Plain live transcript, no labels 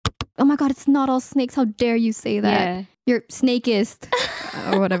oh my God, it's not all snakes. How dare you say that? Yeah. You're snakeist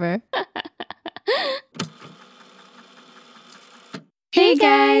or whatever. Hey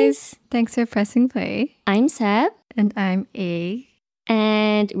guys! Thanks for pressing play. I'm Sab, And I'm A.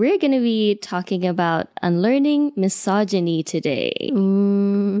 and we're going to be talking about unlearning misogyny today.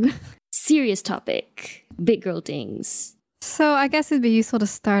 Ooh. Serious topic. Big girl things. So I guess it'd be useful to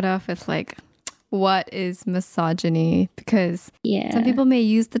start off with like, what is misogyny? Because Yeah. some people may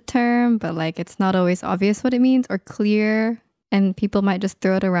use the term, but like it's not always obvious what it means or clear. And people might just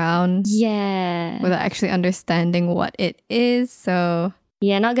throw it around Yeah. without actually understanding what it is. So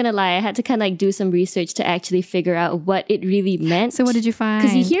Yeah, not gonna lie, I had to kind of like do some research to actually figure out what it really meant. what did you find?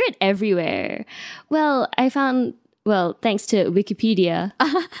 Because you hear it everywhere. Well, I found, thanks to Wikipedia,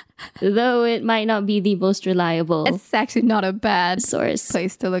 though it might not be the most reliable It's actually not a bad source.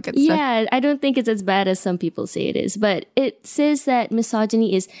 place to look at stuff. Yeah, I don't think it's as bad as some people say it is. But it says that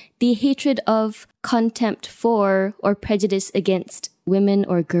misogyny is the hatred of, contempt for, or prejudice against women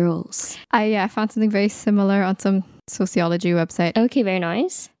or girls. I found something very similar on some sociology website. Okay, very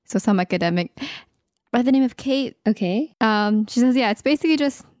nice. So some academic by the name of Kate. Okay. She says, it's basically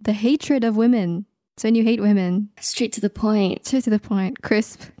just the hatred of women. So when you hate women, Straight to the point. straight to the point,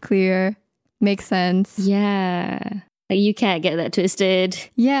 crisp, clear, makes sense. Yeah. Like you can't get that twisted.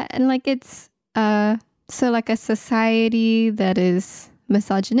 Yeah, and like it's so like a society that is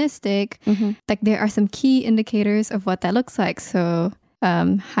misogynistic, like there are some key indicators of what that looks like. So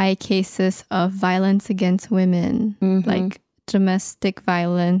high cases of violence against women, like domestic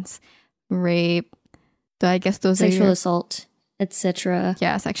violence, rape. So I guess those Sexual are assault, etc.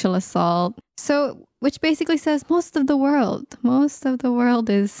 yeah, sexual assault. So which basically says most of the world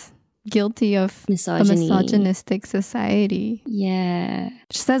is guilty of Misogyny. a misogynistic society. Yeah.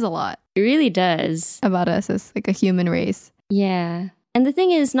 Which says a lot It really does. about us as like a human race. Yeah. And the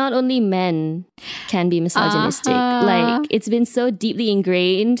thing is, not only men can be misogynistic. Like, it's been so deeply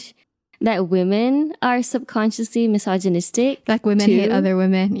ingrained that women are subconsciously misogynistic. Like women too. hate other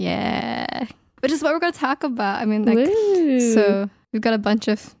women. Yeah. Which is what we're going to talk about. I mean, like, Woo. so we've got a bunch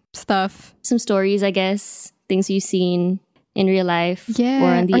of stuff. Some stories, I guess. Things you've seen in real life Yeah.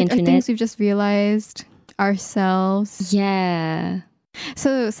 or on the or internet. things we've just realized ourselves. Yeah.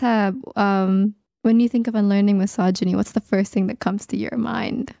 So, Sab, when you think of unlearning misogyny, what's the first thing that comes to your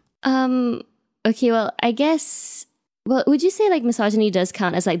mind? Okay, well, I guess... Well, would you say like misogyny does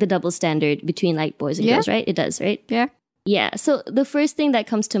count as like the double standard between like boys and girls, right? It does, right? Yeah. Yeah. So the first thing that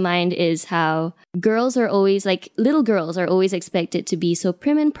comes to mind is how girls are always like, little girls are always expected to be so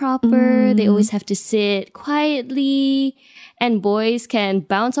prim and proper. They always have to sit quietly. And boys can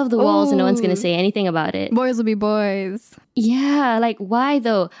bounce off the walls and no one's going to say anything about it. Boys will be boys. Yeah. Like, why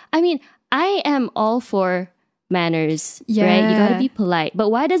though? I mean, I am all for manners, right? You Yeah. gotta be polite. But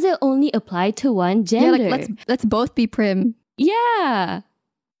why does it only apply to one gender? Yeah, like let's both be prim. Yeah.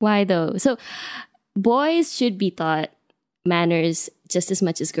 Why though? So boys should be taught manners just as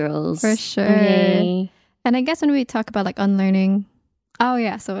much as girls. For sure. Okay. And I guess when we talk about like unlearning,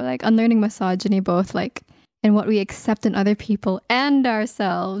 so like unlearning misogyny, both like in what we accept in other people and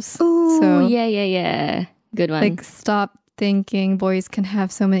ourselves. Ooh, So yeah. Good one. like stop thinking boys can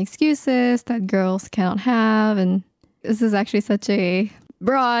have so many excuses that girls cannot have. And this is actually such a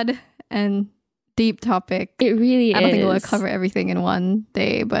broad and deep topic. it really is. I don't think we'll cover everything in one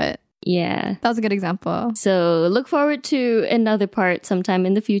day, but Yeah. that was a good example. So look forward to another part sometime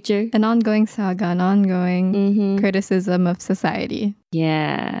in the future. An ongoing saga, an ongoing Mm-hmm. criticism of society.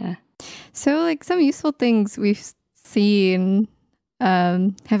 Yeah. So like some useful things we've seen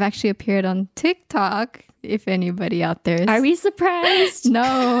have actually appeared on TikTok, if anybody out there is. Are we surprised?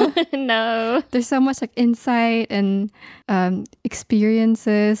 No. No. There's so much like insight and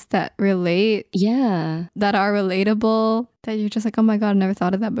experiences that relate, Yeah. that are relatable, that you're just like, oh my God, I never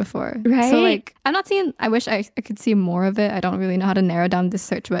thought of that before. Right? So like, I'm not seeing, I wish I could see more of it. I don't really know how to narrow down this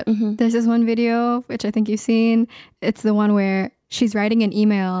search, but there's this one video, which I think you've seen. It's the one where she's writing an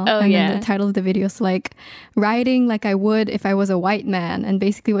email. Oh, and yeah. then the title of the video is like, writing like I would if I was a white man. And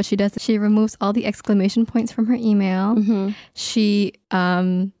basically what she does is she removes all the exclamation points from her email. She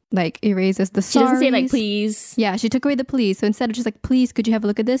like erases the She doesn't say sorries. like please. Yeah, she took away the please. So instead of just like, please, could you have a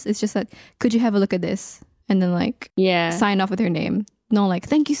look at this? It's just like, could you have a look at this? And then like Yeah. sign off with her name. No, like,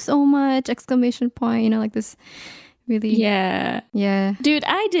 thank you so much, exclamation point, like this really. Yeah. Yeah. Dude,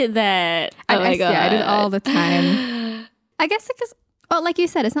 I did that. Oh my God. Yeah, I do it all the time. I guess because, well, like you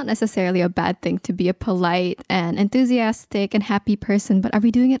said, it's not necessarily a bad thing to be a polite and enthusiastic and happy person, but are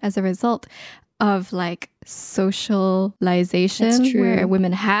we doing it as a result of like socialization where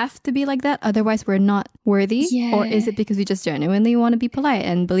women have to be like that, otherwise we're not worthy? Yeah. Or is it because we just genuinely want to be polite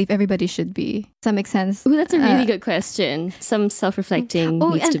and believe everybody should be? Does that make sense? Ooh, that's a really good question. Some self-reflecting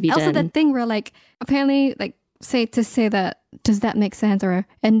needs to be done. Also that thing where like, apparently like, say that, does that make sense? Or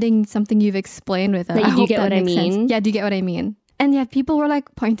ending something you've explained with that. Do you get what I mean? Sense. Yeah, do you get what I mean? And yeah, people were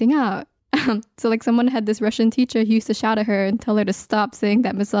like pointing out. So like someone had this Russian teacher who used to shout at her and tell her to stop saying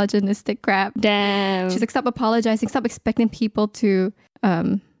that misogynistic crap. Damn. She's like, stop apologizing, stop expecting people to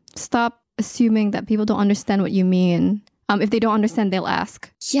stop assuming that people don't understand what you mean. If they don't understand, they'll ask.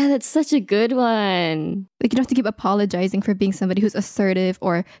 Yeah, that's such a good one. Like, you don't have to keep apologizing for being somebody who's assertive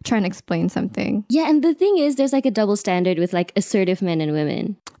or trying to explain something. Yeah, and the thing is, there's like a double standard with like assertive men and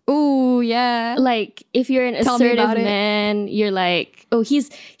women. Ooh, yeah. Like, if you're an assertive man, you're like, oh, he's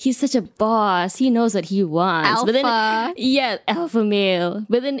such a boss. He knows what he wants. Alpha. But then, yeah, alpha male.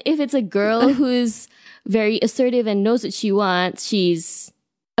 But then if it's a girl who's very assertive and knows what she wants, she's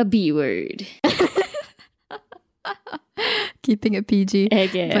a B word. Keeping it PG.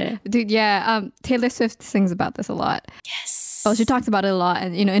 Okay. But, dude, yeah, Taylor Swift sings about this a lot. Yes. Well, she talks about it a lot.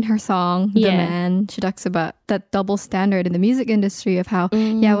 And, you know, in her song, The Man, she talks about that double standard in the music industry of how,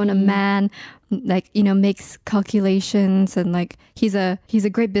 when a man, like, you know, makes calculations and, like, he's a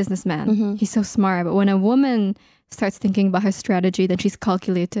great businessman. He's so smart. But when a woman starts thinking about her strategy, then she's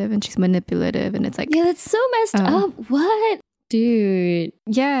calculative and she's manipulative. And it's like... Yeah, that's so messed up. What? Dude.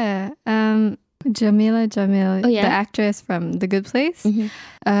 Yeah. Jamila, the actress from The Good Place.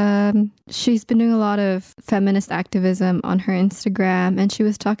 She's been doing a lot of feminist activism on her Instagram, and she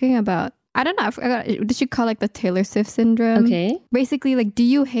was talking about, I don't know, I forgot, did she call like the Taylor Swift syndrome? Okay. Basically, like, do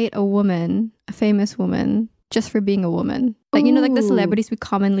you hate a woman, a famous woman, just for being a woman? Like, you know, like the celebrities we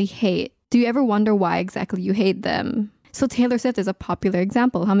commonly hate. Do you ever wonder why exactly you hate them? So Taylor Swift is a popular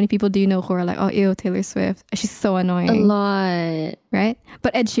example. How many people do you know who are like, oh, ew, Taylor Swift? She's so annoying. A lot. Right?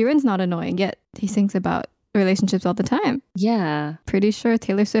 But Ed Sheeran's not annoying, yet he sings about relationships all the time. Yeah. Pretty sure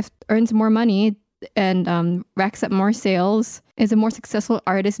Taylor Swift earns more money and racks up more sales, is a more successful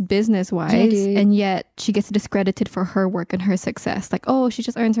artist business-wise, and yet she gets discredited for her work and her success. Like, oh, she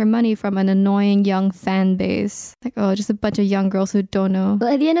just earns her money from an annoying young fan base. Like, oh, just a bunch of young girls who don't know.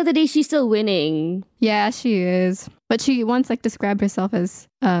 But at the end of the day, she's still winning. Yeah, she is. But she once like described herself as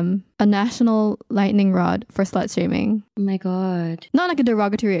a national lightning rod for slut shaming. Oh my God. Not like a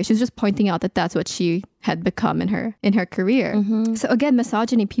derogatory way. She was just pointing out that that's what she had become in her career. So again,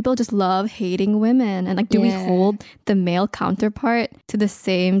 misogyny, people just love hating women. And like, do we hold the male counterpart to the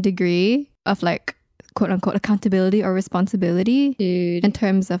same degree of like, quote unquote, accountability or responsibility? Dude. In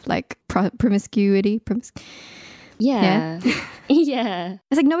terms of like promiscuity? Yeah. Yeah.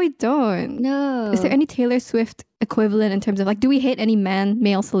 It's like, no, we don't. No. Is there any Taylor Swift equivalent in terms of like, do we hate any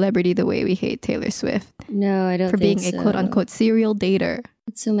male celebrity the way we hate Taylor Swift? No, I don't for think being a quote unquote serial dater.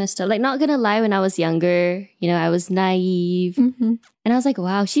 It's so messed up. Like, not gonna lie, when I was younger, you know, I was naive. And I was like,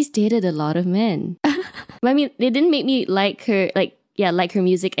 wow, she's dated a lot of men. But I mean, it didn't make me like her, like her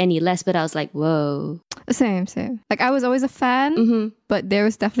music any less, but I was like, whoa. Same. Like, I was always a fan, but there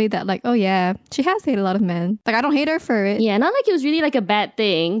was definitely that like, oh yeah, she has dated a lot of men. Like, I don't hate her for it. Yeah, not like it was really like a bad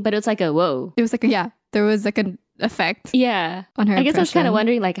thing, but it was like a whoa. It was like, there was like an effect. Yeah. On her I guess I was kind of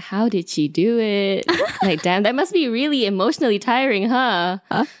wondering, like, how did she do it? Like, damn, that must be really emotionally tiring, huh?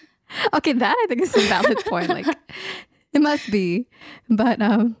 Okay, that I think is a valid point. Like, it must be. But,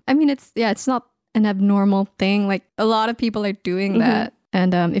 I mean, it's not an abnormal thing. Like, a lot of people are doing that.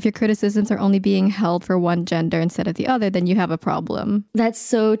 And if your criticisms are only being held for one gender instead of the other, then you have a problem. That's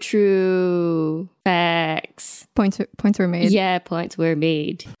so true. Facts. Points were made. Yeah, points were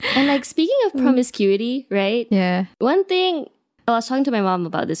made. And like, speaking of promiscuity, right? Yeah. One thing, I was talking to my mom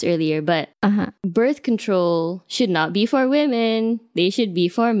about this earlier, but birth control should not be for women. They should be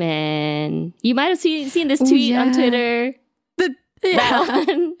for men. You might have seen this tweet on Twitter. That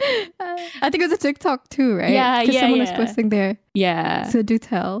one. I think it was a TikTok too, right? Yeah, because someone was posting there. Yeah. So do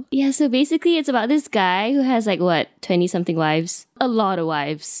tell. Yeah, so basically it's about this guy who has like, 20-something wives? A lot of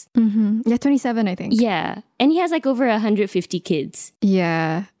wives. Yeah, 27, I think. Yeah. And he has like over 150 kids.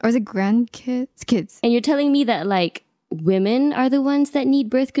 Yeah. Or is it grandkids? Kids. And you're telling me that like women are the ones that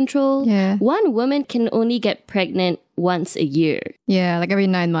need birth control? Yeah. One woman can only get pregnant once a year. Yeah, like every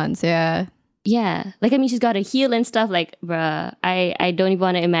 9 months, yeah. Yeah. Like, I mean, she's got to heal and stuff. Like, bruh, I don't even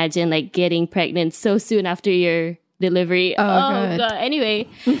want to imagine, like, getting pregnant so soon after your delivery. Oh God. Anyway.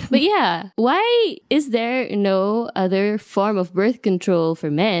 But yeah, why is there no other form of birth control for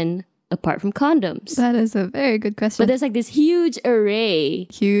men apart from condoms? That is a very good question. But there's like this huge array.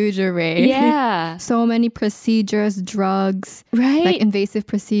 Yeah. So many procedures, drugs, right? Like invasive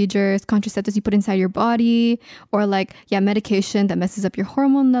procedures, contraceptives you put inside your body, or like, medication that messes up your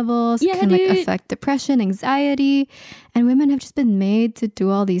hormone levels, can like affect depression, anxiety. And women have just been made to do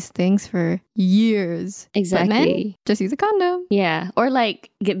all these things for years. Exactly. But men, just use a condom. Yeah. Or like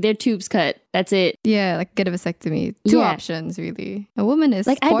get their tubes cut. That's it. Yeah, like get a vasectomy. Two options, really. A woman is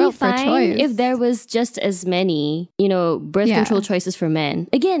like, spoiled I'd be for choice. if there was just as many, birth control choices for men.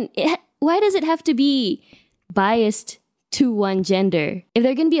 Again, why does it have to be biased to one gender? If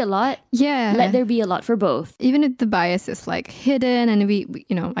there can be a lot, let there be a lot for both. Even if the bias is like hidden, and we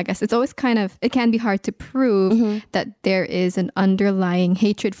I guess it's always it can be hard to prove that there is an underlying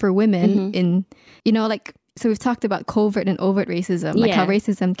hatred for women in, so we've talked about covert and overt racism, like how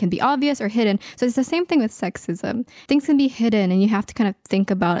racism can be obvious or hidden. So it's the same thing with sexism. Things can be hidden and you have to kind of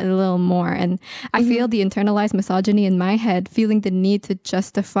think about it a little more. And I feel the internalized misogyny in my head, feeling the need to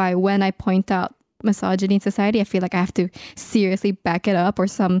justify when I point out misogyny in society. I feel like I have to seriously back it up, or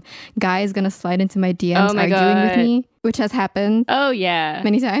some guy is going to slide into my DMs arguing with me, which has happened. Oh, yeah.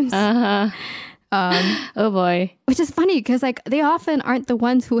 Many times. Oh boy. Which is funny because like they often aren't the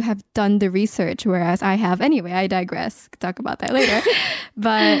ones who have done the research, whereas I have. Anyway, I digress. Talk about that later.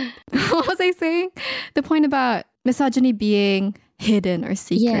 But what was I saying? The point about misogyny being hidden or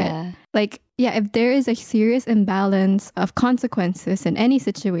secret. If there is a serious imbalance of consequences in any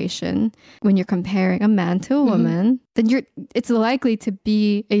situation when you're comparing a man to a woman, then it's likely to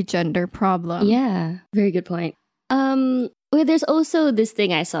be a gender problem. Yeah, very good point. There's also this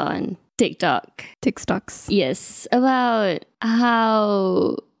thing I saw on TikToks. Yes, about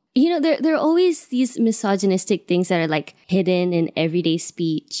how there are always these misogynistic things that are like hidden in everyday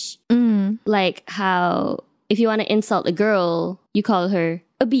speech. Like how if you want to insult a girl, you call her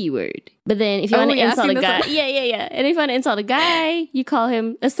a B word. But then if you want to insult a guy, and if you want to insult a guy, you call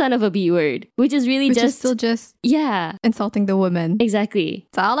him a son of a B word, which is still just insulting the woman. Exactly.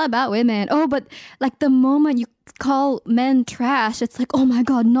 It's all about women. Oh, but like the moment you call men trash, it's like, oh my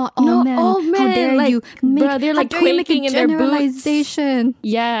god, not all men. How dare you make? They're like quaking in their boots.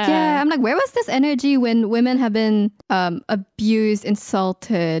 Yeah. I'm like, where was this energy when women have been abused,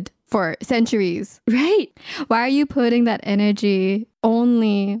 insulted for centuries? Right. Why are you putting that energy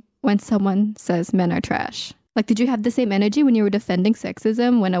only when someone says men are trash? Like, did you have the same energy when you were defending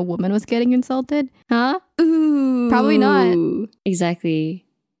sexism when a woman was getting insulted? Huh? Ooh. Probably not. Exactly.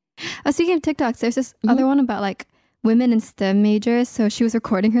 Speaking of TikToks, there's this other one about like women in STEM majors. So she was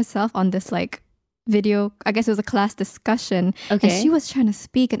recording herself on this like video. I guess it was a class discussion. Okay. And she was trying to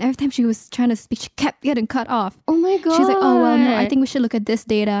speak, and every time she was trying to speak, she kept getting cut off. Oh my god. She's like, oh well, no, I think we should look at this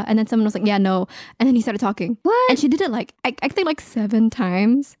data. And then someone was like, yeah, no. And then he started talking. What? And she did it like I think like 7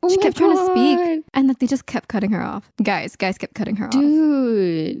 times. Oh she my kept trying to God. speak, and like they just kept cutting her off. Guys kept cutting her off.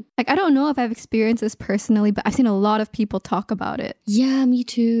 Dude. Like, I don't know if I've experienced this personally, but I've seen a lot of people talk about it. Yeah, me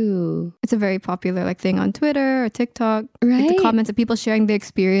too. It's a very popular like thing on Twitter or TikTok. Right. Like, the comments of people sharing the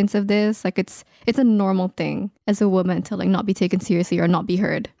experience of this. Like it's a normal thing as a woman to like not be taken seriously or not be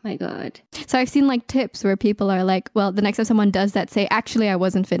heard. My god. So I've seen like tips where people are like, well, the next time someone does that, say, actually, I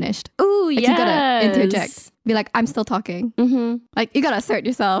wasn't finished. Ooh, like, yes. You gotta interject. Be like, I'm still talking. Like, you gotta assert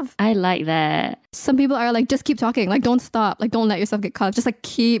yourself. I like that. Some people are like, just keep talking. Like, don't stop. Like, don't let yourself get caught up. Just like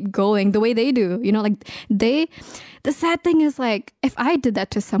keep going the way they do. Like the sad thing is like, if I did that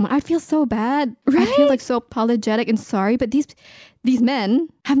to someone, I'd feel so bad. Right? I feel like so apologetic and sorry. But these men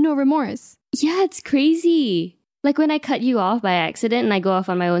have no remorse. Yeah, it's crazy. Like when I cut you off by accident and I go off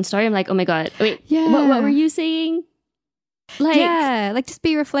on my own story, I'm like, oh my god, wait, what were you saying? Like, just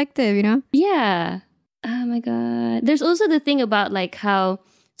be reflective, Yeah. Oh my god. There's also the thing about like how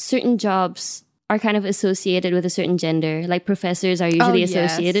certain jobs are kind of associated with a certain gender. Like professors are usually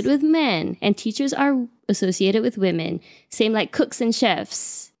associated with men and teachers are associated with women. Same like cooks and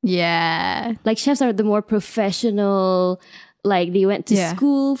chefs. Yeah. Like chefs are the more professional, like they went to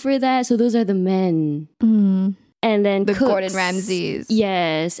school for that. So those are the men. And then the cooks, Gordon Ramsays.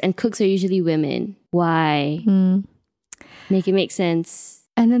 Yes. And cooks are usually women. Why? Make it make sense.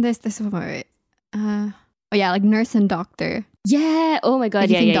 And then there's this one more. Like nurse and doctor. Yeah. Oh my god. Like,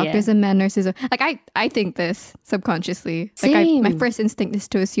 you think doctors and men, nurses are like I think this subconsciously. Same. Like my first instinct is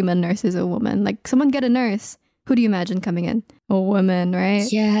to assume a nurse is a woman. Like someone get a nurse. Who do you imagine coming in? A woman,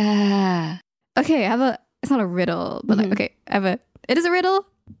 right? Yeah. Okay, it's not a riddle, but it is a riddle.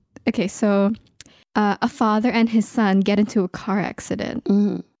 Okay, so a father and his son get into a car accident.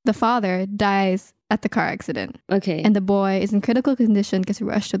 The father dies at the car accident. Okay. And the boy is in critical condition, gets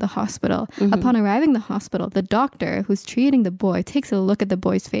rushed to the hospital. Upon arriving in the hospital, the doctor who's treating the boy takes a look at the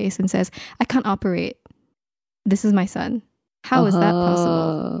boy's face and says, I can't operate. This is my son. How is that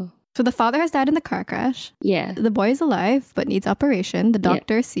possible? So the father has died in the car crash. Yeah. The boy is alive but needs operation. The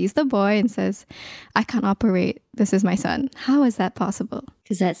doctor sees the boy and says, I can't operate. This is my son. How is that possible?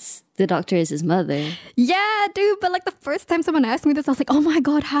 Because the doctor is his mother. Yeah, dude. But like the first time someone asked me this, I was like, oh my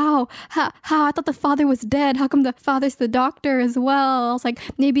God, how? I thought the father was dead. How come the father's the doctor as well? I was like,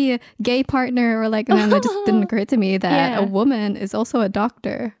 maybe a gay partner or like, and then it just didn't occur to me that a woman is also a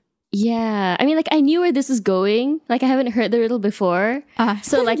doctor. Yeah. I mean, like, I knew where this was going. Like, I haven't heard the riddle before.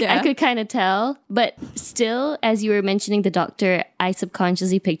 So, like, I could kind of tell. But still, as you were mentioning the doctor, I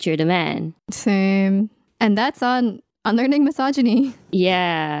subconsciously pictured a man. Same. And that's on Unlearning Misogyny.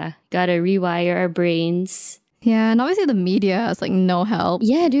 Yeah. Gotta rewire our brains. Yeah. And obviously the media is like no help.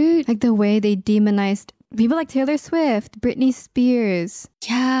 Yeah, dude. Like the way they demonized people like Taylor Swift, Britney Spears.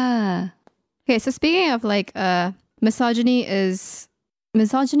 Yeah. Okay. So speaking of like misogyny exists.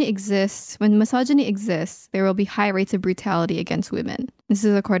 When misogyny exists, there will be high rates of brutality against women. This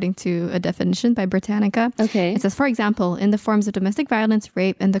is according to a definition by Britannica. Okay. It says, for example, in the forms of domestic violence,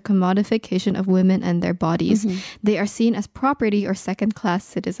 rape, and the commodification of women and their bodies, they are seen as property or second-class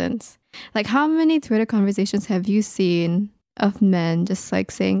citizens. Like, how many Twitter conversations have you seen of men just like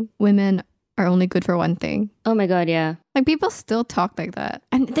saying women are only good for one thing? Oh my God, yeah. Like, people still talk like that.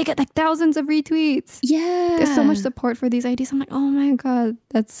 And they get like thousands of retweets. Yeah. There's so much support for these ideas. I'm like, oh my God,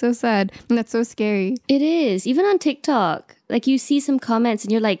 that's so sad. And that's so scary. It is. Even on TikTok, like you see some comments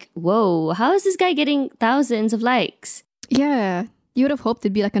and you're like, whoa, how is this guy getting thousands of likes? Yeah. You would have hoped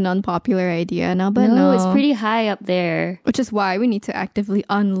it'd be like an unpopular idea now, but no. It's pretty high up there. Which is why we need to actively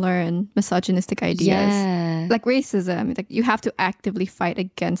unlearn misogynistic ideas. Yeah. Like racism. Like you have to actively fight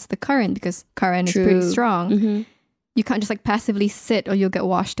against the current because current is pretty strong. You can't just like passively sit or you'll get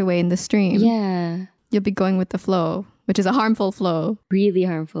washed away in the stream. Yeah. You'll be going with the flow, which is a harmful flow. Really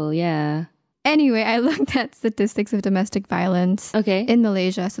harmful, yeah. Anyway, I looked at statistics of domestic violence in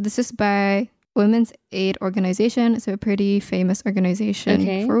Malaysia. So this is by Women's Aid Organization. It's a pretty famous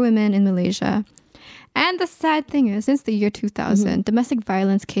organization for women in Malaysia. And the sad thing is, since the year 2000, domestic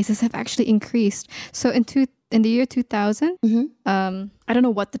violence cases have actually increased. So in the year 2000, I don't know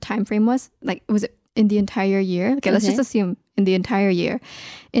what the time frame was. Like, was it in the entire year? Okay, let's just assume in the entire year.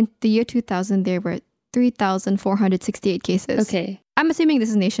 In the year 2000, there were 3,468 cases. Okay. I'm assuming this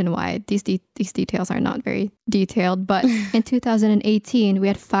is nationwide. These details are not very detailed. But in 2018, we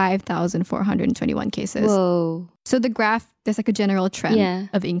had 5,421 cases. Whoa. So the graph, there's like a general trend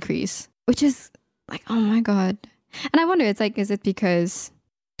of increase, which is like, oh my God. And I wonder, it's like, is it because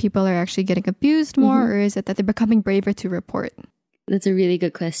people are actually getting abused more or is it that they're becoming braver to report? That's a really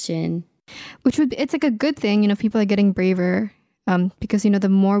good question. Which would be, it's like a good thing, people are getting braver. Because, the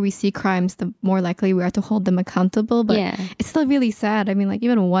more we see crimes, the more likely we are to hold them accountable. But it's still really sad. I mean, like,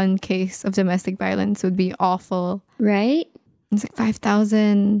 even one case of domestic violence would be awful. Right? It's like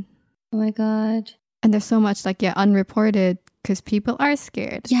 5,000. Oh my God. And there's so much, like, unreported because people are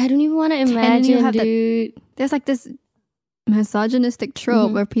scared. Yeah, I don't even want to imagine, dude. There's like this misogynistic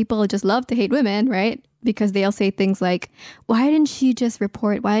trope where people just love to hate women, right? Because they'll say things like, why didn't she just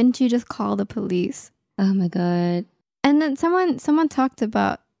report? Why didn't you just call the police? Oh my God. And then someone talked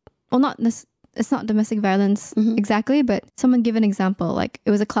about, well, not this. It's not domestic violence exactly, but someone gave an example. Like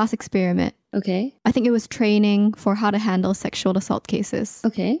it was a class experiment. Okay. I think it was training for how to handle sexual assault cases.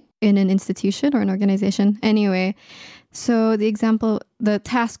 Okay. In an institution or an organization. Anyway, so the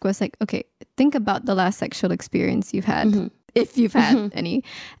task was like, okay, think about the last sexual experience you've had, if you've had any,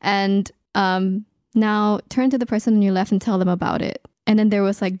 and now turn to the person on your left and tell them about it. And then there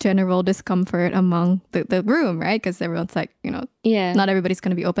was like general discomfort among the room, right? Because everyone's like, not everybody's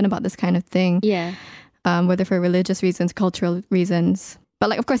going to be open about this kind of thing. Yeah. Whether for religious reasons, cultural reasons. But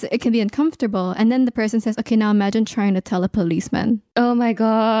like, of course, it can be uncomfortable. And then the person says, okay, now imagine trying to tell a policeman. Oh my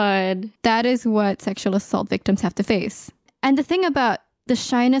God. That is what sexual assault victims have to face. And the thing about the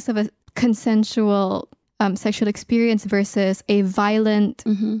shyness of a consensual sexual experience versus a violent,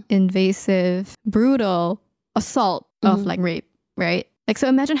 invasive, brutal assault of like rape. Right? Like, so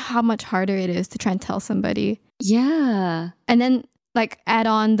imagine how much harder it is to try and tell somebody. Yeah. And then, like, add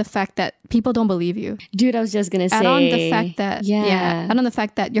on the fact that people don't believe you. Dude, I was just going to say. Add on the fact that, add on the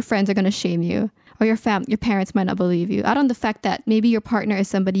fact that your friends are going to shame you. Or your parents might not believe you. Add on the fact that maybe your partner is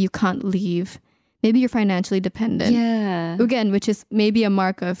somebody you can't leave. Maybe you're financially dependent. Yeah. Again, which is maybe a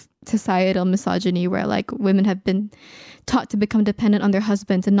mark of societal misogyny where, like, women have been taught to become dependent on their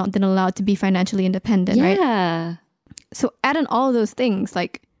husbands and not been allowed to be financially independent, right? Yeah. So add in all of those things,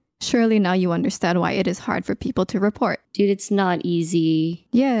 like surely now you understand why it is hard for people to report. Dude, it's not easy.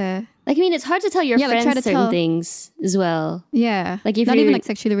 Yeah. Like, I mean, it's hard to tell your friends try to certain tell things as well. Yeah. Like, if not you're even like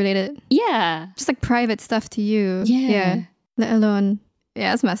sexually related. Yeah. Just like private stuff to you. Yeah. Let alone,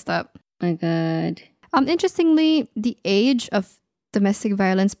 yeah, it's messed up. My God. Interestingly, the age of domestic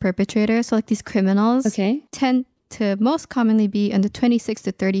violence perpetrators, so like these criminals, tend to most commonly be in the 26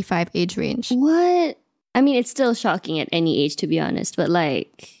 to 35 age range. What? I mean, it's still shocking at any age, to be honest, but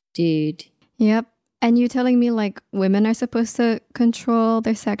like, dude. Yep. And you're telling me like women are supposed to control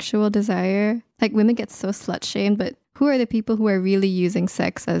their sexual desire? Like women get so slut shamed, but who are the people who are really using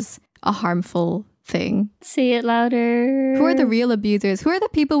sex as a harmful thing? Say it louder. Who are the real abusers? Who are the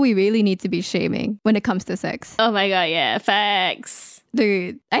people we really need to be shaming when it comes to sex? Oh my God, yeah, facts.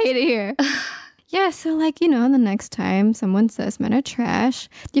 Dude, I hate it here. Yeah, so like, you know, the next time someone says men are trash,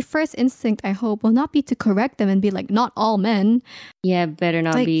 your first instinct, I hope, will not be to correct them and be like, not all men. Yeah, better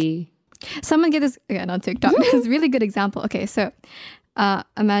not be. Someone get this, again, on TikTok, this is a really good example. Okay, so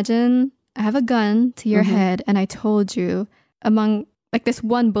imagine I have a gun to your head and I told you among, like there's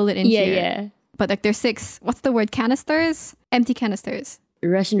one bullet in here. Yeah. But like there's 6, what's the word, canisters? Empty canisters.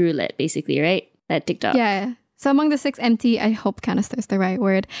 Russian roulette, basically, right? That TikTok. Yeah. So among the 6 empty, I hope canister is the right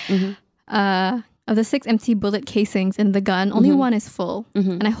word. Of the 6 empty bullet casings in the gun, only one is full.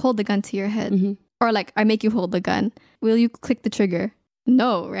 And I hold the gun to your head. Or like I make you hold the gun. Will you click the trigger?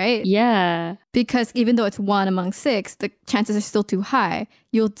 No, right? Yeah. Because even though it's 1 among 6, the chances are still too high.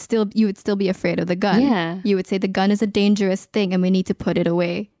 You would still be afraid of the gun. Yeah. You would say the gun is a dangerous thing and we need to put it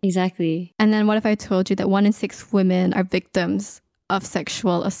away. Exactly. And then what if I told you that 1 in 6 women are victims of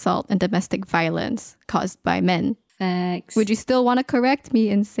sexual assault and domestic violence caused by men? Facts. Would you still want to correct me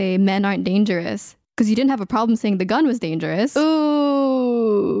and say men aren't dangerous? Because you didn't have a problem saying the gun was dangerous.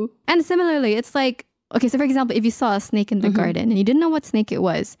 Ooh. And similarly, it's like, okay, so for example, if you saw a snake in the garden and you didn't know what snake it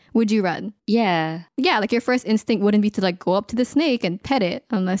was, would you run? Yeah. Yeah, like your first instinct wouldn't be to like go up to the snake and pet it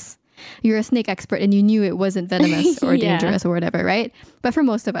unless you're a snake expert and you knew it wasn't venomous or dangerous or whatever, right? But for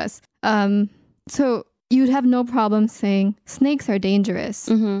most of us, so you'd have no problem saying snakes are dangerous.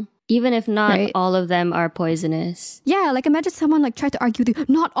 Even if not all of them are poisonous. Yeah, like imagine someone like tried to argue with you,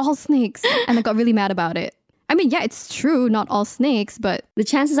 not all snakes, and I got really mad about it. I mean, yeah, it's true, not all snakes, but the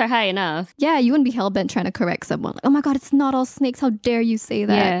chances are high enough. Yeah, you wouldn't be hell-bent trying to correct someone. Like, oh my God, it's not all snakes. How dare you say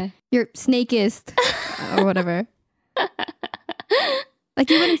that? Yeah. You're snakeist or whatever. Like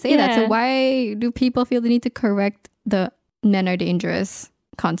you wouldn't say that. So why do people feel the need to correct the men are dangerous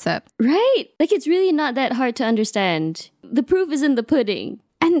concept? Right. Like it's really not that hard to understand. The proof is in the pudding.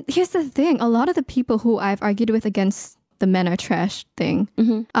 And here's the thing. A lot of the people who I've argued with against the men are trash thing,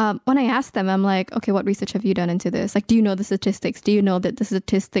 when I ask them, I'm like, okay, what research have you done into this? Like, do you know the statistics? Do you know that the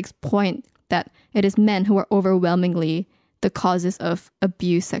statistics point that it is men who are overwhelmingly the causes of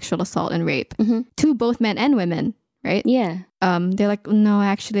abuse, sexual assault, and rape to both men and women, right? Yeah. They're like, no,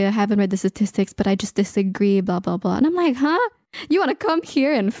 actually, I haven't read the statistics, but I just disagree, blah, blah, blah. And I'm like, huh? You want to come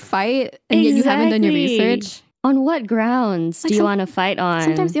here and fight and yet you haven't done your research? On what grounds do you want to fight on?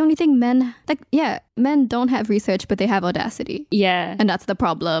 Sometimes the only thing men don't have research, but they have audacity. Yeah. And that's the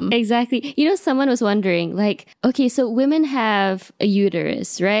problem. Exactly. You know, someone was wondering, like, okay, so women have a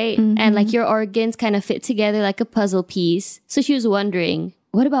uterus, right? And like your organs kind of fit together like a puzzle piece. So she was wondering,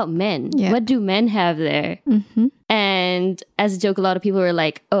 what about men? Yeah. What do men have there? And as a joke, a lot of people were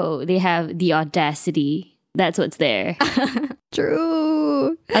like, oh, they have the audacity. That's what's there.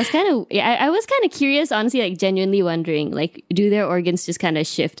 True. I was kind of curious, honestly, like genuinely wondering, like, do their organs just kind of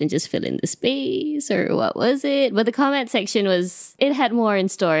shift and just fill in the space or what was it? But the comment section it had more in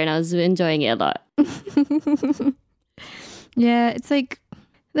store and I was enjoying it a lot. Yeah, it's like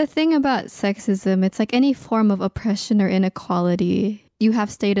the thing about sexism, it's like any form of oppression or inequality. You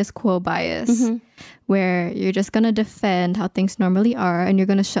have status quo bias where you're just going to defend how things normally are and you're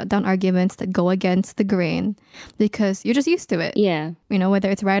going to shut down arguments that go against the grain because you're just used to it. Yeah. You know,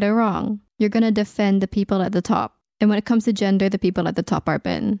 whether it's right or wrong, you're going to defend the people at the top. And when it comes to gender, the people at the top are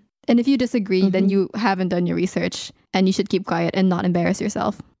men. And if you disagree, then you haven't done your research and you should keep quiet and not embarrass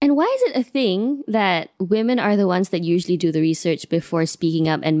yourself. And why is it a thing that women are the ones that usually do the research before speaking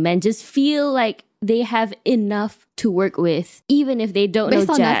up and men just feel like they have enough to work with, even if they don't know jack?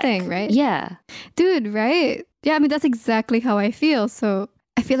 Based on nothing, right? Yeah. Dude, right? Yeah, I mean, that's exactly how I feel. So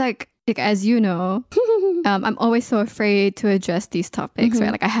I feel like as you know, I'm always so afraid to address these topics,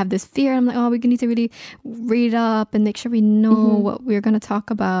 right? Like I have this fear. I'm like, oh, we need to really read up and make sure we know what we're going to talk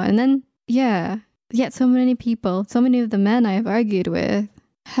about. And then, yet so many people, so many of the men I've argued with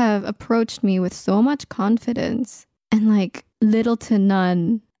have approached me with so much confidence and like little to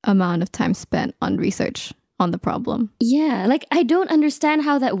none amount of time spent on research on the problem. Yeah, like I don't understand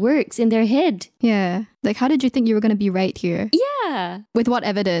how that works in their head. Yeah. Like, how did you think you were going to be right here? Yeah, With what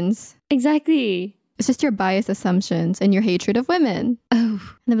evidence? exactly. It's just your biased assumptions and your hatred of women. Oh, And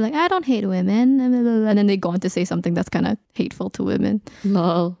they'll be like, I don't hate women. And then they go on to say something that's kind of hateful to women.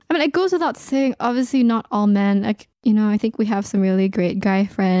 lol. I mean, it goes without saying, obviously not all men. Like, you know, I think we have some really great guy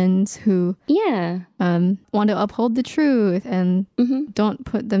friends who Yeah. want to uphold the truth and don't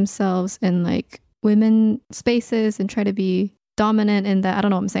put themselves in like women spaces and try to be dominant in that. I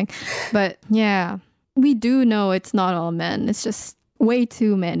don't know what I'm saying. But yeah, we do know it's not all men. It's just way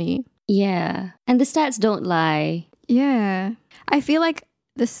too many. Yeah. And the stats don't lie. Yeah. I feel like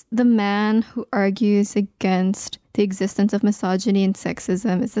the man who argues against the existence of misogyny and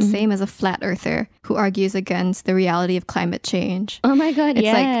sexism is the same as a flat earther who argues against the reality of climate change. Oh my God, It's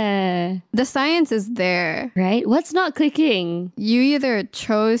yeah. like the science is there. Right? What's not clicking? You either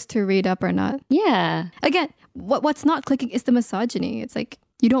chose to read up or not. Yeah. Again, what's not clicking is the misogyny. It's like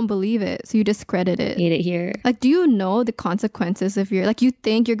you don't believe it, so you discredit it. Hate it here. Like, do you know the consequences of your, like, you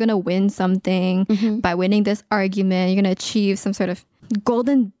think you're going to win something by winning this argument. You're going to achieve some sort of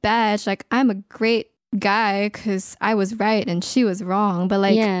golden badge. Like, I'm a great guy because I was right and she was wrong. But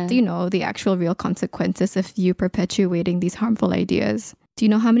like, do you know the actual real consequences of you perpetuating these harmful ideas? Do you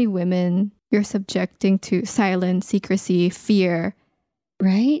know how many women you're subjecting to silence, secrecy, fear?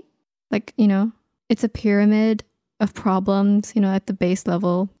 Right? Like, you know, it's a pyramid of problems. You know, at the base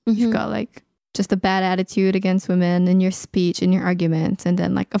level, you've got like just a bad attitude against women in your speech, in your arguments. And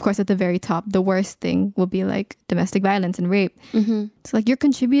then like, of course, at the very top, the worst thing will be like domestic violence and rape. It's like you're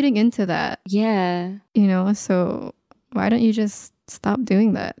contributing into that. Yeah. You know, so why don't you just stop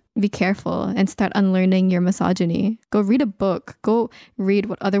doing that? Be careful and start unlearning your misogyny. Go read a book. Go read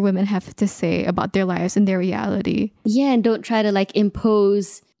what other women have to say about their lives and their reality. Yeah, and don't try to like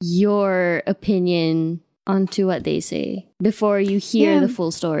impose your opinion onto what they say before you hear the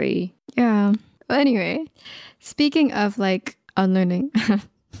full story. Yeah. But anyway, speaking of like unlearning,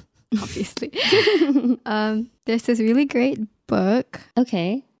 obviously, there's this really great book.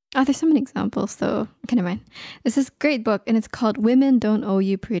 Okay. Oh, there's so many examples though. Okay, never mind. There's this great book and it's called Women Don't Owe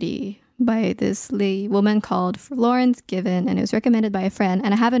You Pretty by this woman called Florence Given, and it was recommended by a friend,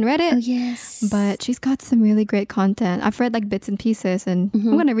 and I haven't read it. Oh, yes. But she's got some really great content. I've read like bits and pieces, and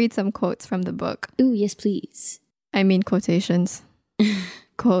I'm going to read some quotes from the book. Ooh, yes, please. I mean quotations.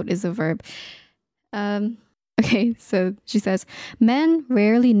 Quote is a verb. Okay, so she says, men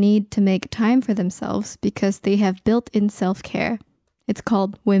rarely need to make time for themselves because they have built-in self-care. It's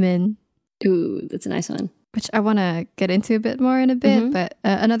called women. Ooh, that's a nice one. Which I want to get into a bit more in a bit. But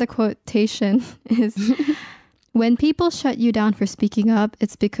another quotation is, when people shut you down for speaking up,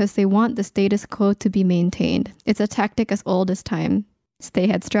 it's because they want the status quo to be maintained. It's a tactic as old as time. Stay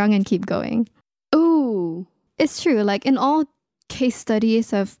headstrong and keep going. Ooh. It's true. Like in all case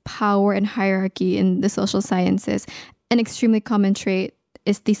studies of power and hierarchy in the social sciences, an extremely common trait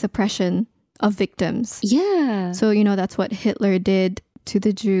is the suppression of victims. Yeah. So, you know, that's what Hitler did to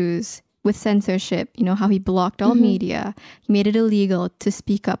the Jews with censorship, you know, how he blocked all media. He made it illegal to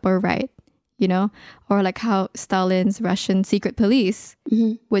speak up or write, you know, or like how Stalin's Russian secret police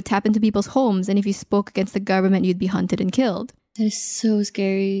would tap into people's homes. And if you spoke against the government, you'd be hunted and killed. That is so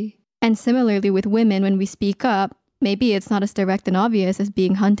scary. And similarly with women, when we speak up, maybe it's not as direct and obvious as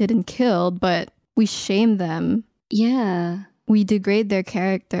being hunted and killed, but we shame them. Yeah. We degrade their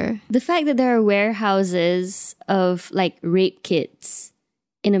character. The fact that there are warehouses of like rape kits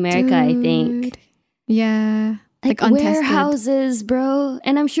in America, I think. Yeah. Like untested warehouses, bro.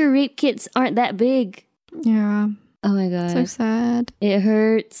 And I'm sure rape kits aren't that big. Yeah. Oh my God. So sad. It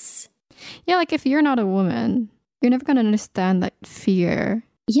hurts. Yeah, like if you're not a woman, you're never going to understand that fear.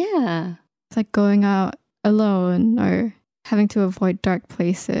 Yeah. It's like going out alone or having to avoid dark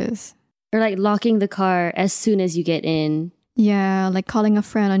places. Or like locking the car as soon as you get in. Yeah, like calling a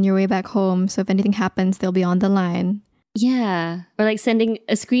friend on your way back home. So if anything happens, they'll be on the line. Yeah. Or like sending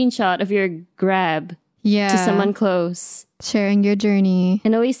a screenshot of your Grab to someone close. Sharing your journey.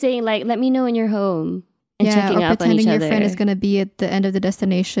 And always saying like, let me know when you're home. And checking or up on each pretending other. your friend is going to be at the end of the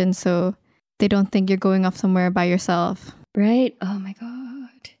destination so they don't think you're going off somewhere by yourself. Right? Oh my God.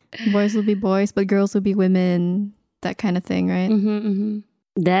 Boys will be boys, but girls will be women. That kind of thing, right?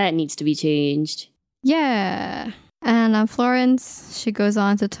 That needs to be changed. Yeah. And Florence, she goes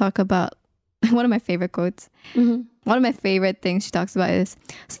on to talk about one of my favorite quotes. One of my favorite things she talks about is,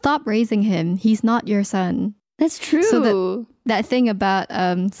 stop raising him. He's not your son. That's true. So that thing about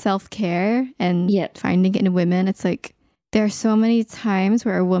self-care and finding it in women, it's like there are so many times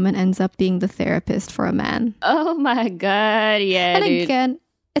where a woman ends up being the therapist for a man. Oh my God. Yeah, and dude. again,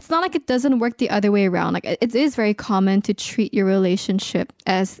 it's not like it doesn't work the other way around. Like it is very common to treat your relationship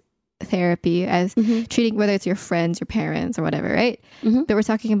as therapy, as treating, whether it's your friends, your parents, or whatever, right? But we're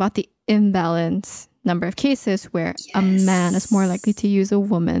talking about the imbalance number of cases where a man is more likely to use a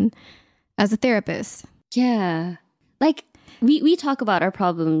woman as a therapist. Yeah. Like we talk about our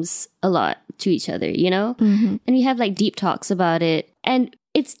problems a lot to each other, you know? And we have like deep talks about it. And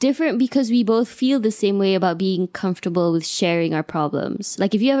it's different because we both feel the same way about being comfortable with sharing our problems.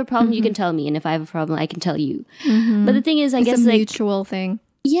 Like if you have a problem, you can tell me. And if I have a problem, I can tell you. But the thing is, I guess it's a like mutual thing.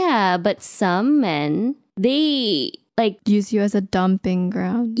 Yeah, but some men, they like use you as a dumping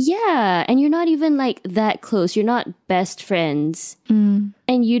ground. Yeah, and you're not even like that close. You're not best friends. And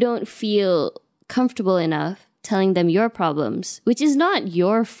you don't feel comfortable enough telling them your problems, which is not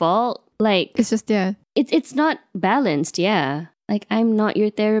your fault. Like it's just it's not balanced. Yeah, like I'm not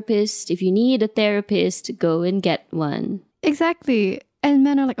your therapist. If you need a therapist, go and get one. Exactly. And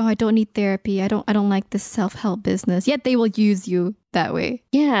men are like, oh, I don't need therapy. I don't like this self-help business. Yet they will use you that way.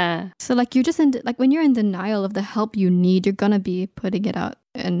 Yeah. So like you're just like when you're in denial of the help you need, you're gonna be putting it out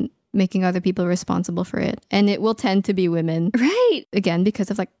and making other people responsible for it. And it will tend to be women. Right. Again, because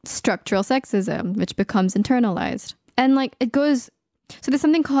of like structural sexism, which becomes internalized. And like it goes, so there's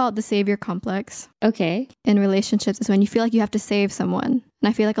something called the savior complex. Okay. In relationships is when you feel like you have to save someone. And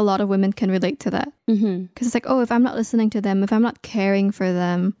I feel like a lot of women can relate to that. Because it's like, oh, if I'm not listening to them, if I'm not caring for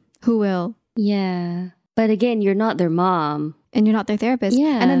them, who will? Yeah. But again, you're not their mom. And you're not their therapist.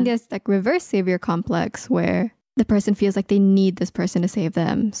 Yeah. And then there's like reverse savior complex where the person feels like they need this person to save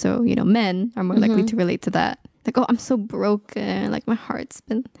them. So, you know, men are more likely to relate to that. Like, oh, I'm so broken. Like my heart's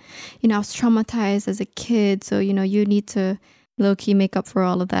been, you know, I was traumatized as a kid. So, you know, you need to low-key make up for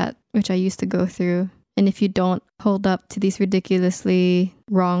all of that, which I used to go through. And if you don't hold up to these ridiculously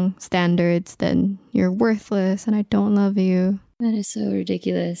wrong standards, then you're worthless and I don't love you. That is so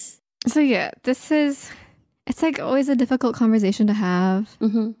ridiculous. So yeah, it's like always a difficult conversation to have.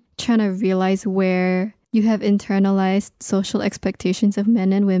 Trying to realize where you have internalized social expectations of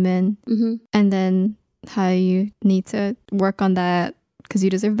men and women. And then how you need to work on that because you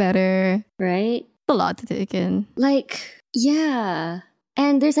deserve better. Right? A lot to take in. Like, yeah.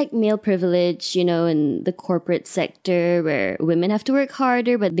 And there's like male privilege, you know, in the corporate sector where women have to work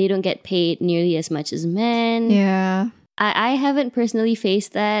harder, but they don't get paid nearly as much as men. Yeah. I haven't personally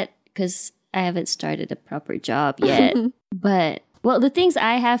faced that because I haven't started a proper job yet. But, well, the things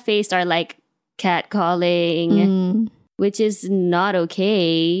I have faced are like catcalling, which is not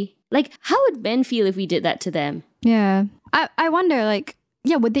okay. Like, how would men feel if we did that to them? Yeah. I wonder, like,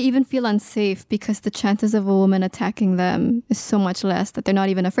 yeah, would they even feel unsafe because the chances of a woman attacking them is so much less that they're not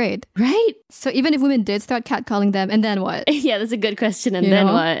even afraid? Right? So even if women did start catcalling them, and then what? Yeah, that's a good question. And then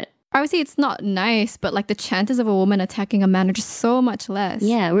what? Obviously, it's not nice, but like the chances of a woman attacking a man are just so much less.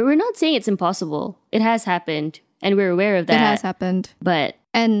 Yeah, we're not saying it's impossible. It has happened, and we're aware of that. It has happened. But...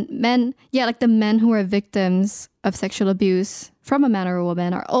 And men, yeah, like the men who are victims of sexual abuse from a man or a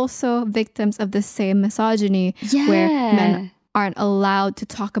woman are also victims of the same misogyny where men aren't allowed to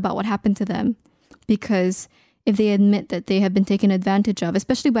talk about what happened to them because if they admit that they have been taken advantage of,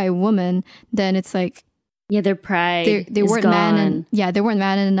 especially by a woman, then it's like, yeah, their pride they is weren't gone. they weren't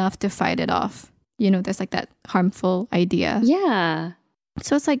man enough to fight it off. You know, there's like that harmful idea. Yeah.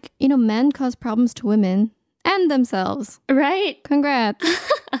 So it's like, you know, men cause problems to women and themselves. Right? Congrats.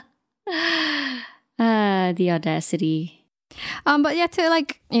 The audacity. But yeah, to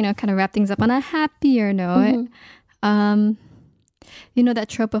like, you know, kind of wrap things up on a happier note, you know, that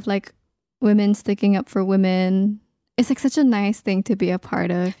trope of like women sticking up for women. It's like such a nice thing to be a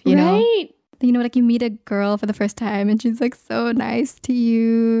part of, you know? You know, like you meet a girl for the first time and she's like so nice to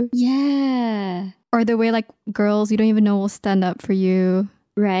you. Yeah. Or the way like girls you don't even know will stand up for you.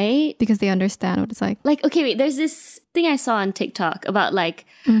 Right? Because they understand what it's like. Like, okay, wait, there's this thing I saw on TikTok about like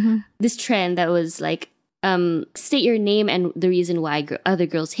this trend that was like, state your name and the reason why other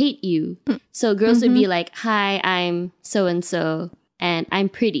girls hate you. So girls would be like, hi, I'm so-and-so and I'm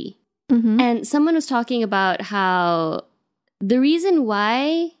pretty. And someone was talking about how the reason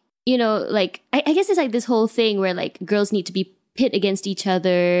why, you know, like, I guess it's like this whole thing where like girls need to be pit against each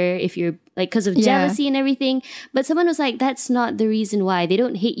other if you're like, because of jealousy and everything. But someone was like, that's not the reason why. They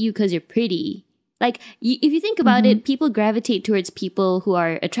don't hate you because you're pretty. Like, if you think about it, people gravitate towards people who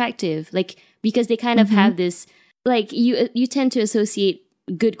are attractive, like, because they kind of have this, like, you tend to associate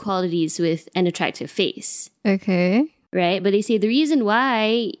good qualities with an attractive face. Okay. Right? But they say the reason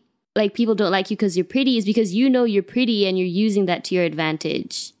why, like, people don't like you because you're pretty is because you know you're pretty and you're using that to your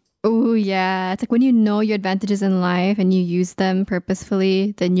advantage. Oh, yeah. It's like when you know your advantages in life and you use them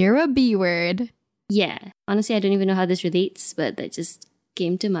purposefully, then you're a B word. Yeah. Honestly, I don't even know how this relates, but that just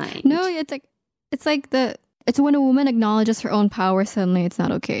came to mind. No, it's when a woman acknowledges her own power, suddenly it's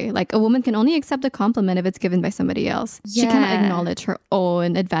not okay. Like a woman can only accept a compliment if it's given by somebody else. She cannot acknowledge her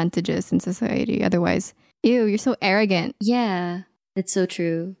own advantages in society. Otherwise, ew, you're so arrogant. Yeah, it's so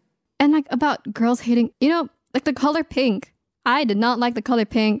true. And like about girls hating, like the color pink. I did not like the color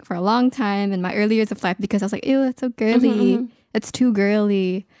pink for a long time in my early years of life because I was like, ew, it's so girly. It's too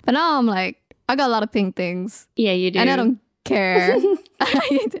girly. But now I'm like, I got a lot of pink things. Yeah, you do. And I don't care.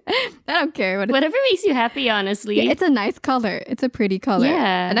 I don't care. Whatever makes you happy, honestly. Yeah, it's a nice color. It's a pretty color.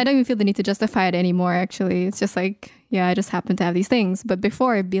 Yeah. And I don't even feel the need to justify it anymore, actually. It's just like, yeah, I just happen to have these things. But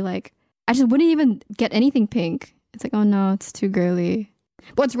before, it'd be like, I just wouldn't even get anything pink. It's like, oh no, it's too girly.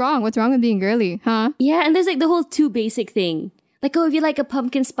 What's wrong? What's wrong with being girly, huh? Yeah, and there's like the whole too basic thing. Like, oh, if you like a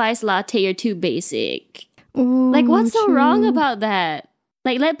pumpkin spice latte, you're too basic. Ooh, like, what's so true. wrong about that?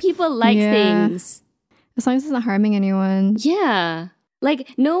 Like, let people like things. As long as it's not harming anyone. Yeah.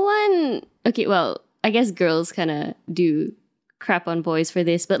 Like, no one... Okay, well, I guess girls kind of do crap on boys for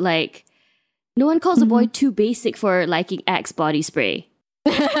this, but like, no one calls a boy too basic for liking Axe body spray.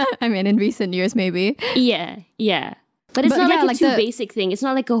 I mean, in recent years, maybe. Yeah. But it's not like a too basic thing. It's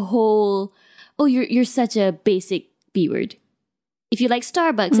not like a whole... Oh, you're such a basic B word. If you like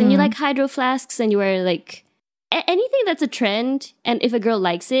Starbucks and you like hydro flasks and you are like... anything that's a trend, and if a girl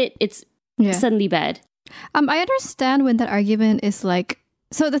likes it, it's suddenly bad. I understand when that argument is like...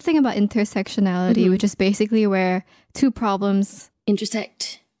 So the thing about intersectionality, which is basically where two problems...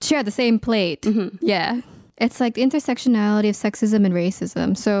 intersect. Share the same plate. Yeah. It's like the intersectionality of sexism and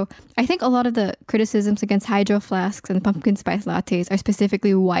racism. So I think a lot of the criticisms against hydro flasks and pumpkin spice lattes are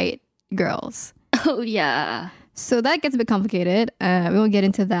specifically white girls. Oh, yeah. So that gets a bit complicated. We won't get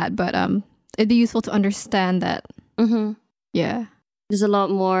into that, but it'd be useful to understand that. Yeah. There's a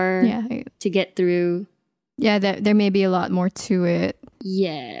lot more to get through. Yeah, there may be a lot more to it.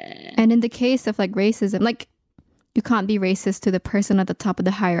 Yeah. And in the case of like racism, like you can't be racist to the person at the top of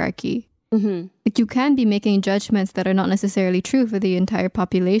the hierarchy. Like you can be making judgments that are not necessarily true for the entire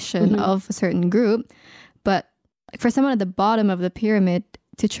population of a certain group. But for someone at the bottom of the pyramid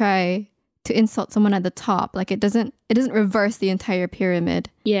to try to insult someone at the top, like it doesn't reverse the entire pyramid.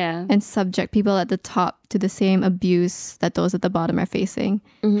 Yeah. And subject people at the top to the same abuse that those at the bottom are facing.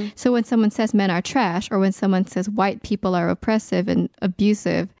 So when someone says men are trash, or when someone says white people are oppressive and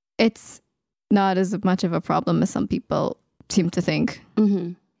abusive, it's not as much of a problem as some people seem to think.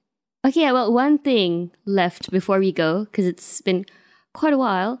 Okay, well, one thing left before we go, because it's been quite a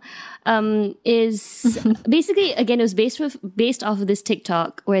while, is basically, again, it was based off of this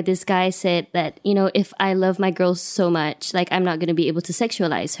TikTok where this guy said that, if I love my girl so much, like, I'm not going to be able to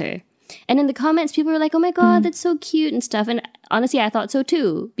sexualize her. And in the comments, people were like, oh my God, that's so cute and stuff. And honestly, I thought so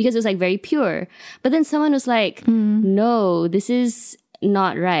too, because it was like very pure. But then someone was like, no, this is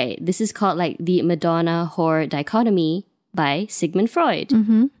not right. This is called like the Madonna whore dichotomy by Sigmund Freud.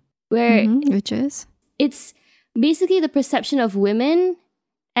 Where which is? It's basically the perception of women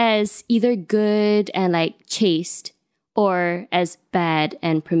as either good and like chaste or as bad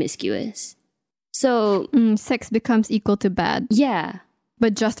and promiscuous. So sex becomes equal to bad. Yeah.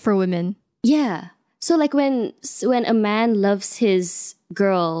 But just for women. Yeah. So like when a man loves his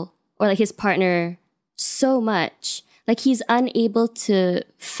girl or like his partner so much, like he's unable to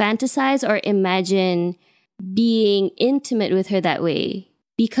fantasize or imagine being intimate with her that way.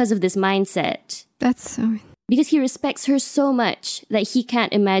 Because of this mindset. That's so... Because he respects her so much that he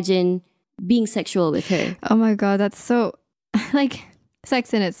can't imagine being sexual with her. Oh my God, that's so... like,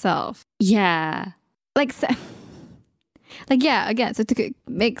 sex in itself. Yeah. Again, so to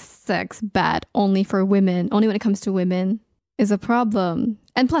make sex bad only for women, only when it comes to women, is a problem.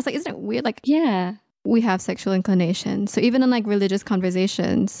 And plus, like, isn't it weird? Like, yeah, we have sexual inclinations. So even in like religious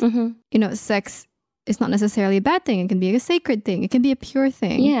conversations, sex... it's not necessarily a bad thing. It can be a sacred thing. It can be a pure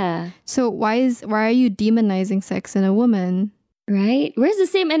thing. Yeah. So why are you demonizing sex in a woman? Right? Where's the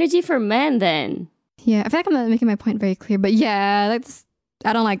same energy for men then? Yeah, I feel like I'm not making my point very clear. But yeah,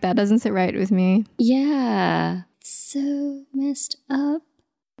 I don't like that. It doesn't sit right with me. Yeah. It's so messed up.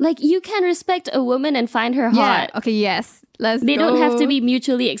 Like, you can respect a woman and find her hot. Yeah. Okay, yes. They don't have to be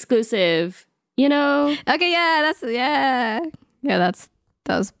mutually exclusive. Okay, yeah, that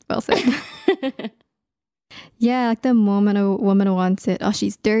was well said. Yeah, like the moment a woman wants it, oh,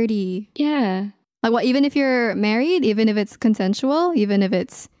 she's dirty. Yeah. Like what, even if you're married, even if it's consensual, even if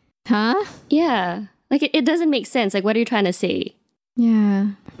it's, huh? Yeah. Like it doesn't make sense. Like, what are you trying to say?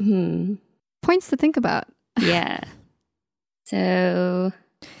 Yeah. Points to think about. Yeah. So,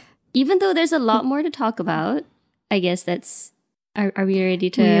 even though there's a lot more to talk about, I guess that's, are we ready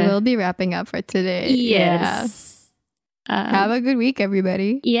to? We will be wrapping up for today. Yes. Have a good week,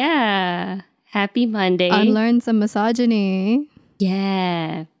 everybody. Yeah. Happy Monday. Unlearn some misogyny.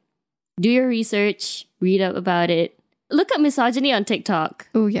 Yeah. Do your research. Read up about it. Look up misogyny on TikTok.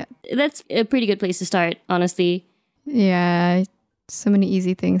 Oh, yeah. That's a pretty good place to start, honestly. Yeah. So many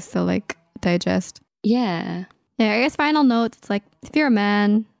easy things to like digest. Yeah. Yeah, I guess final note, it's like, if you're a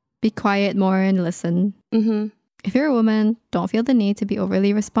man, be quiet more and listen. Mm-hmm. If you're a woman, don't feel the need to be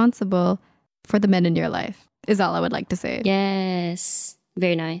overly responsible for the men in your life, is all I would like to say. Yes.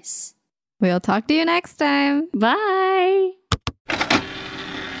 Very nice. We'll talk to you next time. Bye.